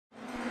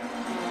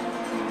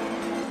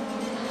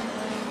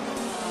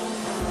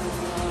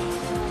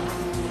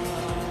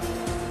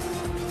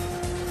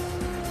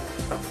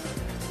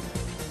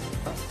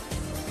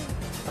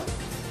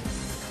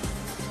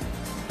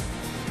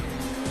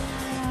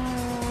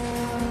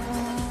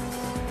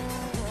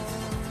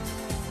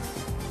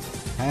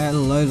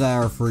Hello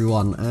there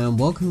everyone, and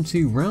welcome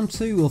to round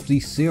 2 of the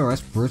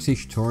CRS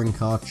British Touring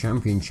Car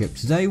Championship.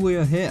 Today we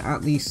are here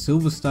at the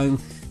Silverstone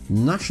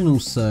National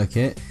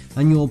Circuit,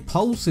 and your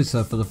pole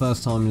sitter for the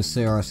first time in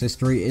CRS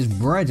history is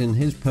Brett in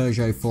his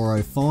Peugeot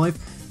 405,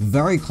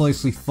 very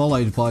closely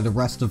followed by the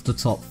rest of the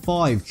top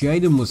 5.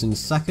 Jaden was in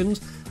second,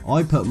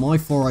 I put my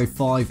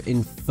 405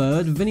 in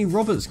third, Vinnie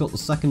Roberts got the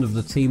second of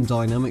the Team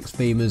Dynamics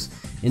Beamers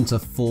into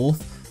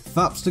fourth,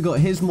 Fapster got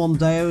his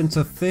Mondeo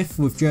into 5th,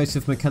 with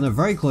Joseph McKenna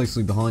very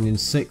closely behind in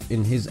 6th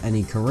in his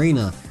Eni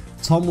Carina.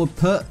 Tom would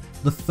put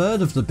the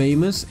third of the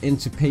Beamers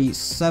into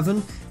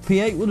P7.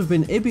 P8 would have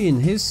been Ibby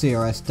in his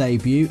CRS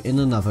debut in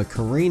another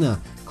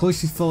Carina,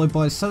 closely followed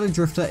by Assetto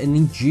Drifter in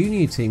the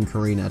Junior Team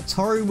Carina.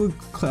 Toru would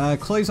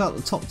close out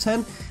the top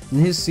 10 in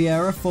his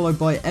Sierra, followed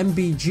by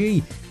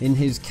MBG in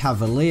his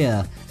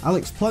Cavalier.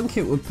 Alex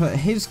Plunkett would put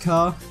his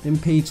car in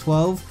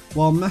P12,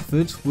 while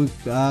Method would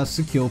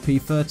secure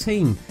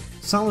P13.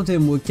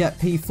 Saladin would get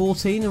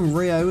P14 and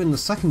Rio in the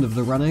second of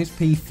the Renaults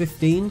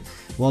P15,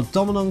 while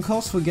Dominon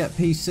Kos would get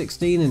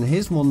P16 in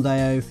his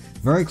Mondeo,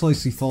 very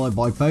closely followed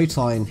by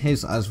Bowtie in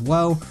his as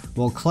well,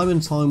 while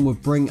Clementine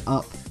would bring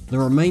up the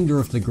remainder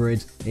of the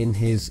grid in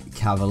his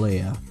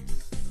Cavalier.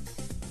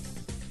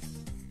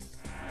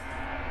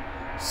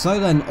 So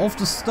then, off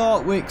the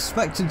start, we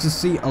expected to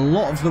see a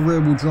lot of the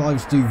rear-wheel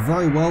drives do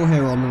very well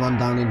here on the run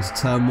down into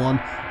turn 1,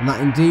 and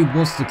that indeed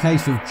was the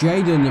case, with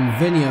Jaden and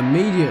Vinny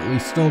immediately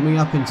storming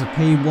up into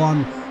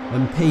P1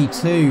 and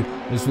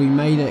P2 as we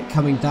made it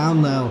coming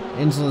down now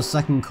into the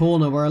second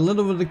corner, where a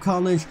little bit of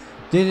carnage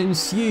did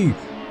ensue.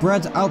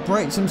 Brett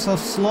outbraked himself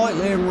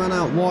slightly and ran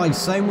out wide,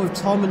 same with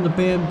Tom in the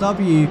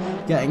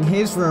BMW getting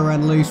his rear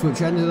end loose,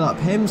 which ended up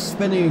him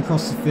spinning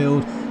across the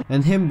field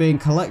and him being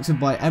collected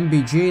by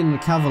MBG in the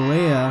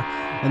Cavalier,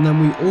 and then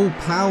we all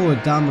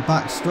powered down the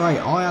back straight.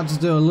 I had to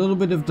do a little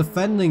bit of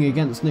defending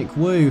against Nick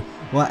Wu,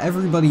 while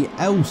everybody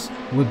else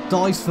would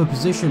dice for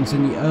positions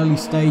in the early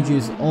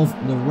stages of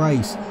the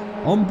race.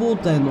 On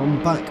board then, on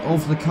the back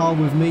of the car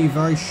with me,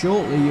 very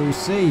shortly you'll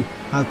see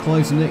how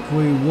close Nick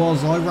Wu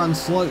was. I ran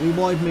slightly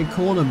wide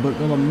mid-corner but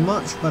got a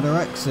much better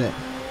exit,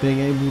 being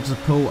able to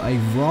pull a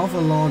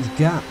rather large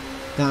gap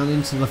down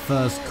into the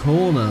first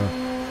corner,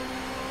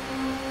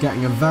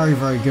 getting a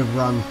very good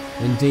run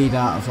indeed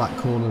out of that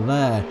corner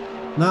there.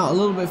 Now a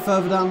little bit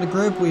further down the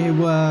grid,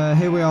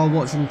 here we are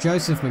watching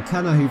Joseph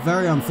McKenna, who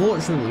very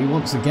unfortunately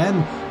once again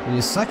in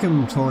his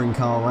second touring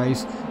car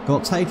race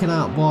got taken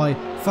out by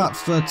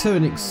Fapster to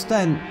an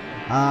extent.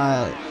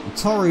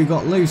 Toru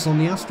got loose on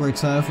the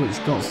AstroTurf,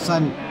 which got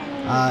sent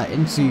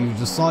into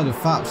the side of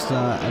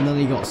Fapster, and then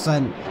he got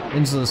sent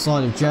into the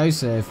side of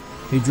Joseph,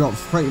 who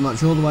drops pretty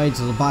much all the way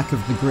to the back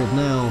of the grid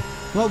now.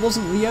 Well, it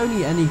wasn't the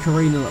only Eni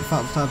Carina that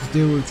Fapster had to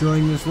deal with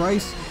during this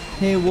race.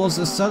 Here was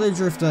Assetto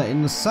Drifter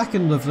in the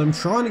second of them,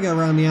 trying to go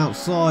around the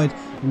outside,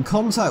 and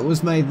contact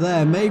was made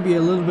there, maybe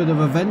a little bit of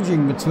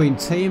avenging between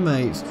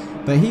teammates,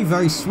 but he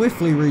very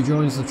swiftly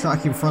rejoins the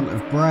track in front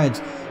of Brett,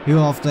 who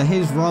after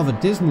his rather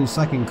dismal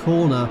second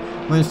corner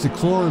managed to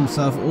claw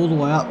himself all the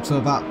way up to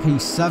about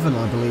P7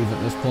 I believe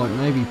at this point,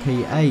 maybe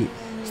P8.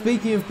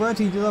 Speaking of Brett,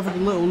 he did have a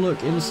little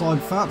look inside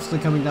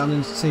Fapster coming down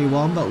into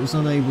T1, but was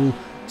unable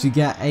to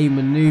get a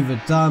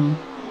manoeuvre done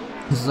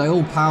as they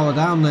all power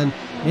down then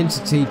into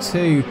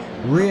T2.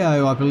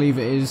 Rio, I believe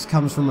it is,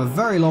 comes from a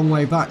very long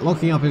way back,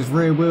 locking up his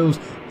rear wheels,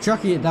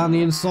 chucking it down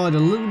the inside. A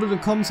little bit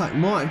of contact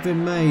might have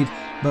been made,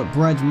 but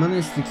Brett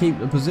managed to keep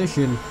the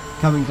position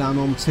coming down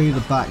onto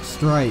the back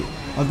straight.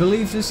 I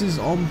believe this is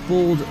on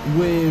board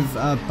with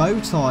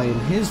Bowtie in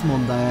his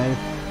Mondeo.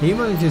 He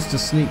manages to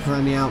sneak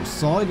around the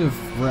outside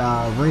of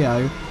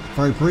Rio,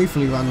 very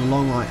briefly ran the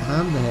long right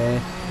hander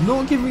here,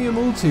 not giving him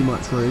all too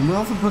much room,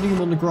 rather putting him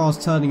on the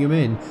grass, turning him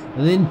in,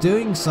 and in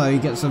doing so he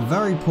gets a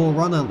very poor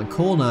run out the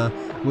corner,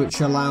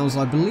 which allows,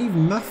 I believe,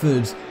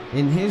 Method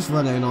in his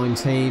Renault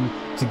 19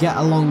 to get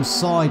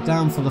alongside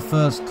down for the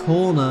first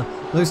corner.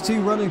 Those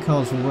two Renault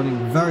cars were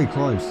running very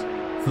close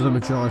for the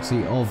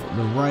majority of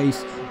the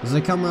race. As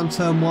they come around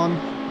turn 1,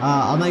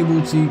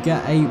 unable to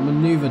get a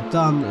manoeuvre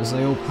done as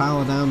they all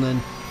power down then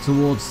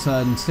towards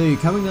turn 2.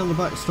 Coming down the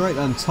back straight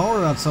then,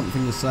 Toru had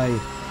something to say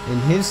in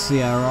his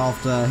Sierra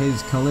after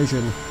his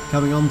collision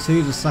coming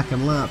onto the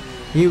second lap.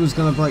 He was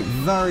going to brake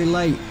very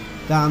late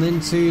down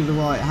into the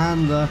right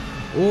hander,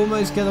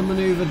 almost get a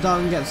manoeuvre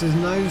done, gets his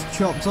nose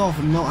chopped off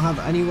and not have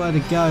anywhere to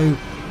go.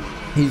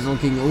 He's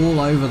looking all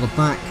over the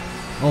back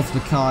of the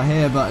car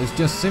here, but has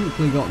just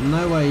simply got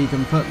nowhere he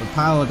can put the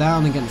power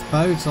down against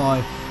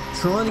Bowtie,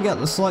 trying to get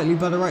the slightly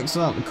better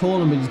exit out the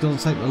corner, but he's got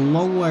to take the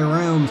long way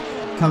around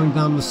coming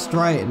down the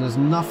straight, and there's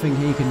nothing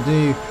he can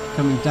do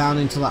coming down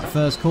into that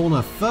first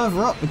corner.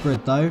 Further up the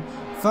grid though,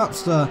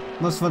 Fapster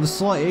must have had a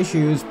slight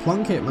issue as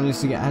Plunkett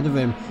managed to get ahead of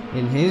him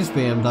in his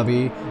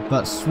BMW,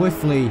 but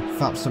swiftly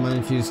Fapster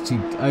manages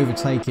to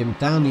overtake him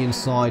down the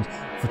inside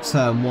for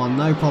turn 1.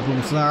 No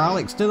problems there.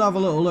 Alex did have a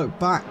little look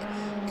back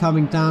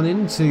coming down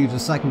into the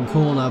second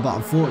corner, but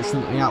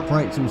unfortunately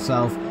outbraked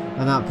himself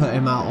and that put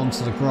him out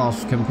onto the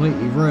grass,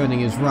 completely ruining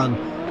his run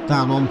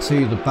down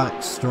onto the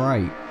back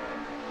straight.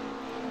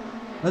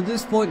 At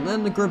this point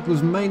then the grid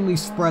was mainly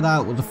spread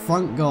out, with the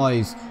front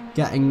guys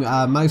getting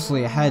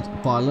mostly ahead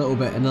by a little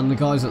bit, and then the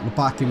guys at the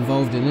back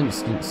involved in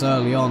incidents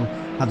early on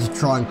had to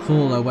try and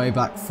claw their way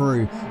back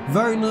through.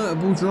 Very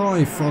notable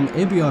drive from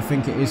Ibi, I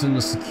think it is, in the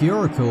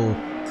Securical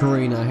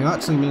Corina, who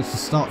actually managed to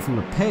start from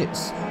the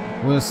pits.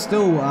 We're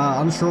still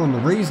unsure on the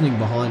reasoning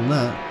behind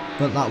that,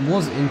 but that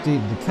was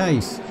indeed the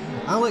case.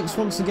 Alex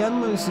once again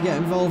managed to get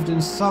involved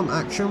in some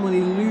action when he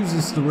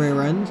loses the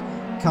rear end,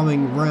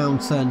 coming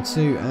round turn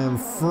 2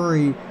 and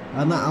 3,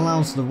 and that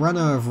allows the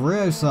Renault of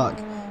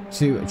Ryosuke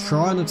to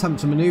try and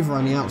attempt to manoeuvre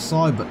on the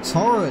outside, but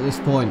Toro at this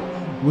point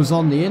was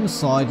on the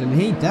inside, and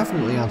he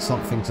definitely had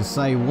something to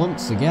say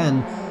once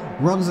again.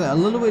 Runs it a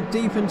little bit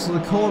deep into the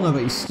corner,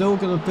 but he's still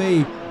going to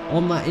be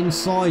on that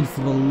inside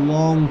for the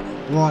long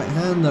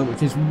right-hander,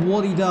 which is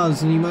what he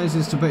does, and he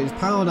manages to put his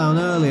power down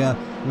earlier,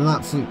 and an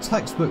absolute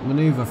textbook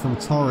manoeuvre from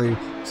Tori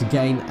to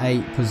gain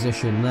a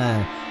position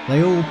there.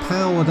 They all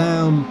power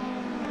down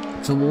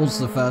towards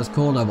the first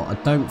corner, but I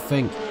don't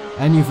think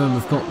any of them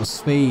have got the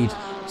speed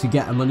to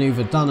get a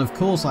manoeuvre done. Of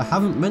course, I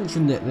haven't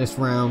mentioned it this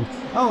round.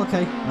 Oh,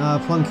 okay,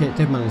 Plunkett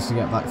did manage to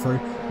get back through.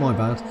 My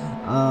bad.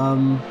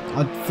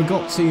 I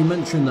forgot to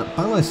mention that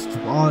ballast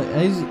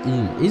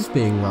is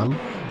being run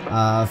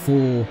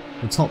for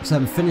the top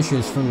 10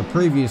 finishes from the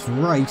previous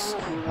race.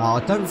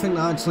 I don't think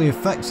that actually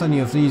affects any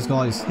of these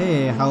guys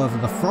here. However,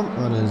 the front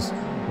runners,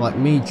 like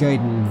me,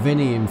 Jaden,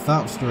 Vinny and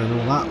Faupster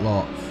and all that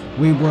lot,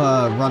 we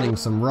were running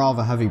some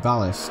rather heavy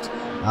ballast,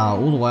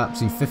 all the way up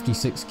to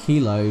 56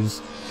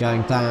 kilos,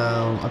 going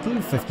down, I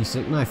believe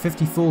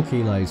 54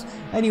 kilos.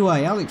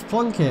 Anyway, Alex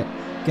Plunkett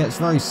gets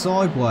very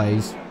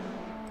sideways,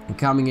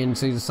 coming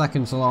into the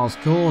second to last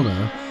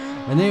corner,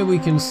 and here we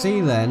can see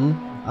then,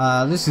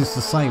 this is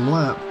the same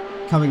lap,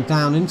 coming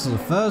down into the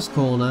first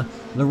corner.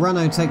 The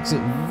Renault takes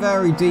it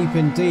very deep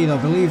indeed.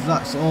 I believe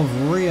that's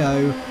of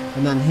Rio,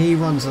 and then he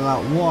runs it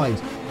out wide.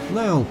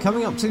 Now,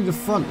 coming up to the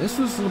front, this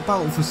was for the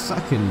battle for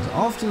second.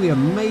 After the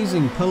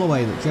amazing pull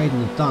away that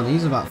Jaden had done,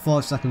 he's about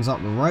 5 seconds up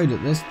the road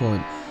at this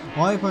point.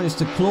 I managed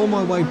to claw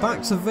my way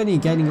back to Vinny,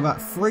 gaining about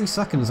 3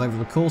 seconds over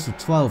the course of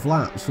 12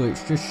 laps,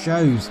 which just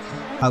shows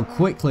how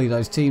quickly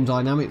those Team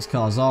Dynamics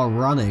cars are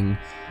running.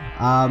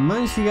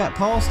 Managed to get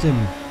past him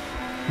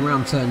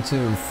around turn 2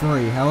 and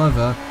 3,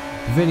 however,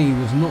 Vinny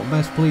was not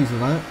best pleased with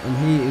that, and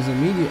he is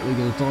immediately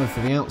going to dive for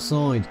the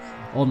outside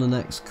on the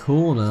next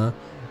corner.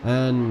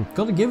 And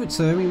got to give it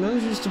to him, he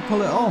manages to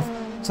pull it off.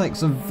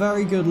 Takes a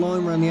very good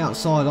line around the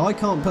outside. I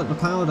can't put the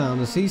power down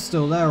as he's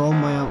still there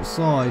on my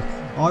outside.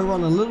 I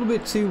run a little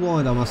bit too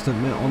wide, I must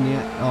admit, on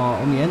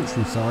the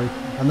entry,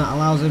 and that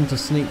allows him to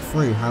sneak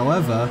through.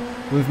 However,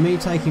 with me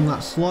taking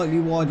that slightly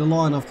wider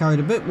line, I've carried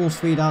a bit more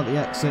speed out the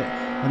exit,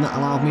 and that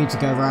allowed me to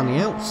go around the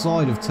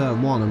outside of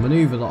turn 1, a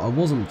manoeuvre that I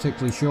wasn't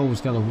particularly sure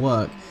was going to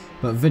work.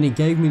 But Vinny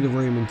gave me the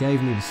room and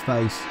gave me the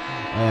space,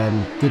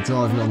 and good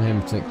driving on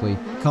him particularly.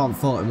 Can't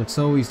fault him at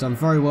all, he's done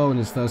very well in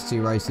his first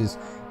 2 races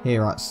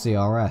here at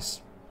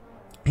CRS.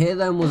 Here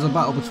then was a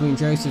battle between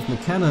Joseph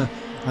McKenna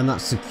and that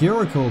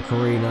Securical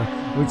Corina,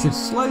 which had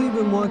slowly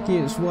been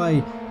working its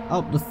way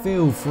up the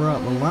field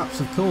throughout the laps,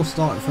 of course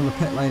starting from the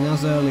pit lane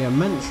as earlier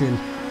mentioned.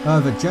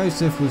 However,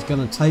 Joseph was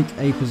going to take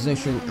a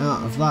position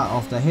out of that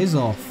after his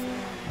off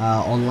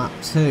on lap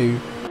 2.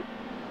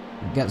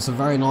 Gets a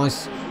very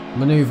nice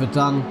manoeuvre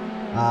done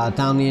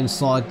down the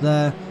inside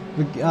there.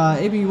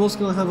 Ibi was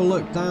going to have a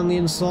look down the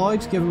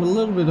inside, give him a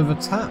little bit of a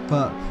tap,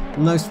 but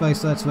no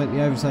space there to make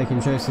the overtake,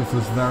 and Joseph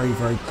was very,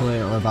 very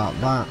clear about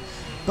that.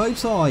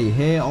 Bowtie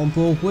here on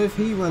board with,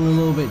 he ran a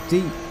little bit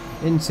deep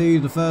into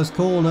the first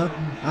corner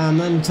and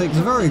then takes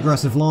a very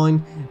aggressive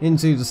line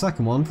into the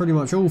second one. Pretty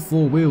much all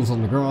 4 wheels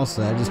on the grass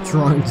there, just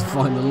trying to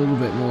find a little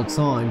bit more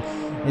time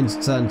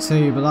into turn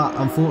 2, but that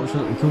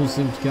unfortunately caused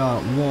him to go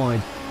out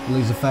wide and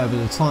lose a fair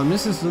bit of time.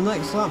 This is the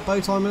next lap.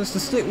 Bowtie managed to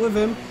stick with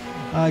him,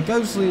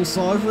 goes to the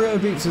inside. Rio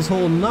beats his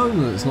horn knowing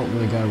that it's not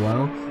going to go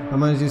well, and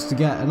manages to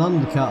get an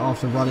undercut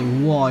after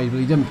running wide, but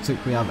he didn't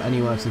particularly have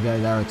anywhere to go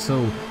there at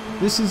all.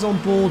 This is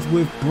on board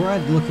with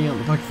Brad looking at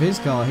the back of his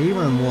car. He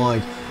ran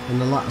wide in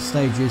the latter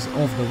stages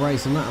of the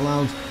race, and that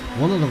allowed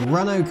one of the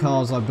Renault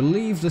cars, I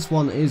believe this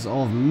one is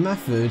of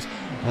Method,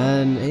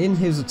 and in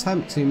his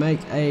attempt to make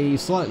a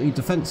slightly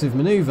defensive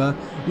manoeuvre,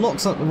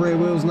 locks up the rear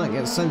wheels, and that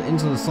gets sent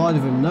into the side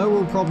of him. No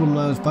real problem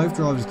though, as both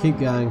drivers keep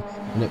going,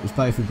 and it was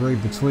both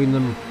agreed between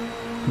them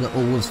that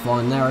all was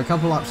fine there. A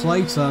couple laps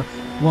later,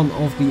 one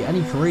of the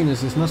Any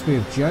Corinas, this must be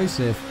of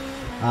Joseph,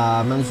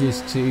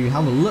 manages to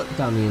have a look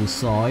down the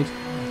inside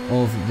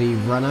of the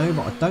Renault,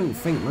 but I don't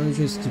think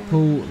manages to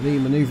pull the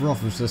manoeuvre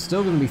off, so they're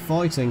still going to be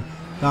fighting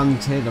down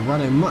to the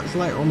Renault. Much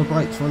later on the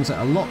brakes, runs it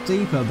a lot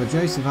deeper, but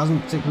Joseph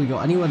hasn't particularly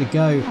got anywhere to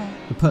go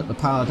to put the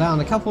power down.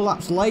 A couple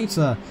laps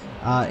later,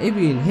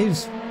 Ibi and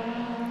his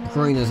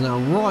Corina's now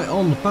right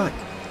on the back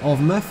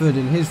of Method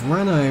in his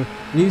Renault.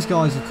 These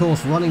guys of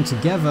course running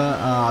together,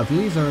 I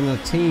believe they're in a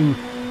team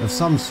of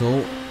some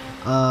sort,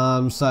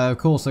 so of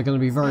course they're going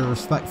to be very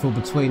respectful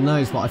between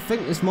those, but I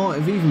think this might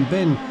have even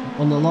been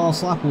on the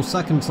last lap or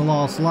second to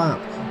last lap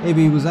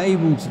Ibby was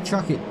able to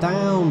chuck it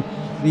down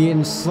the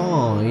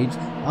inside,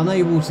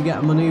 unable to get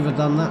a manoeuvre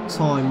done that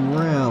time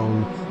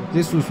round.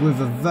 This was with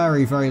a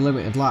very, very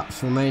limited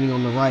laps remaining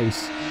on the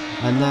race,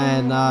 and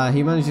then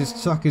he manages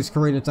to chuck his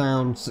Carina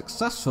down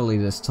successfully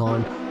this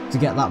time to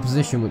get that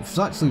position, which was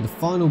actually the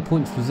final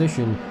points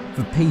position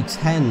for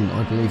P10,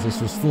 I believe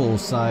this was for.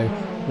 So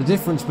the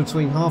difference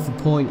between half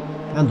a point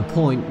and a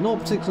point, not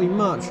particularly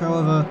much,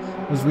 however,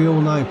 as we all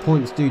know,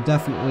 points do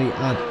definitely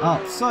add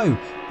up. So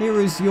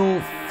here is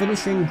your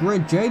finishing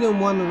grid. Jaden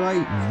won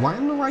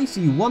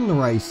the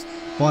race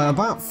by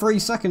about 3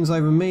 seconds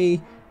over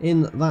me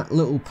in that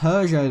little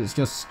Peugeot that's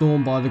just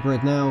stormed by the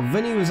grid now.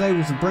 Vinny was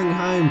able to bring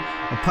home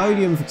a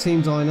podium for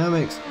Team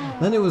Dynamics,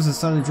 then it was a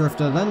Senna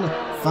Drifter, then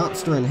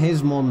Fapster and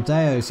his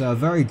Mondeo, so a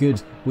very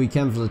good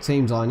weekend for the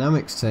Team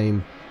Dynamics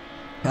team,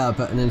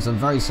 putting in some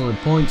very solid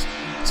points.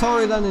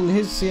 Torrio then in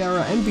his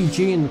Sierra,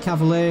 MPG in the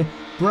Cavalier,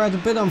 Brad a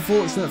bit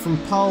unfortunate from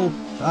pole,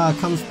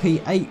 comes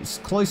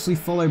P8, closely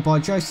followed by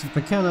Joseph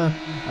McKenna,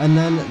 and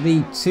then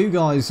the two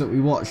guys that we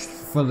watched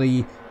for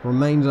the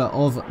remainder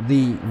of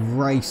the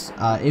race,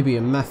 Ibby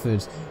and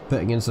Method,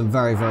 putting in some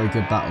very, very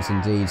good battles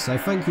indeed. So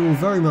thank you all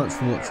very much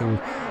for watching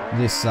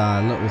this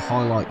little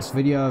highlights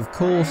video. Of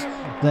course,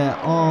 there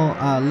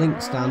are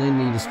links down in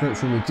the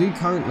description. We do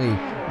currently,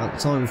 at the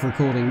time of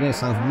recording this,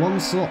 have one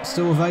slot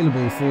still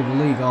available for the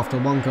league after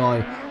one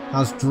guy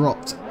has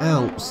dropped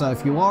out. So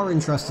if you are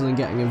interested in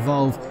getting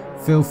involved,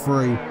 feel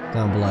free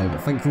down below.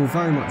 But thank you all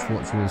very much for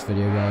watching this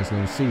video, guys, and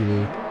I'll see you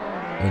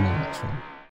in the next one.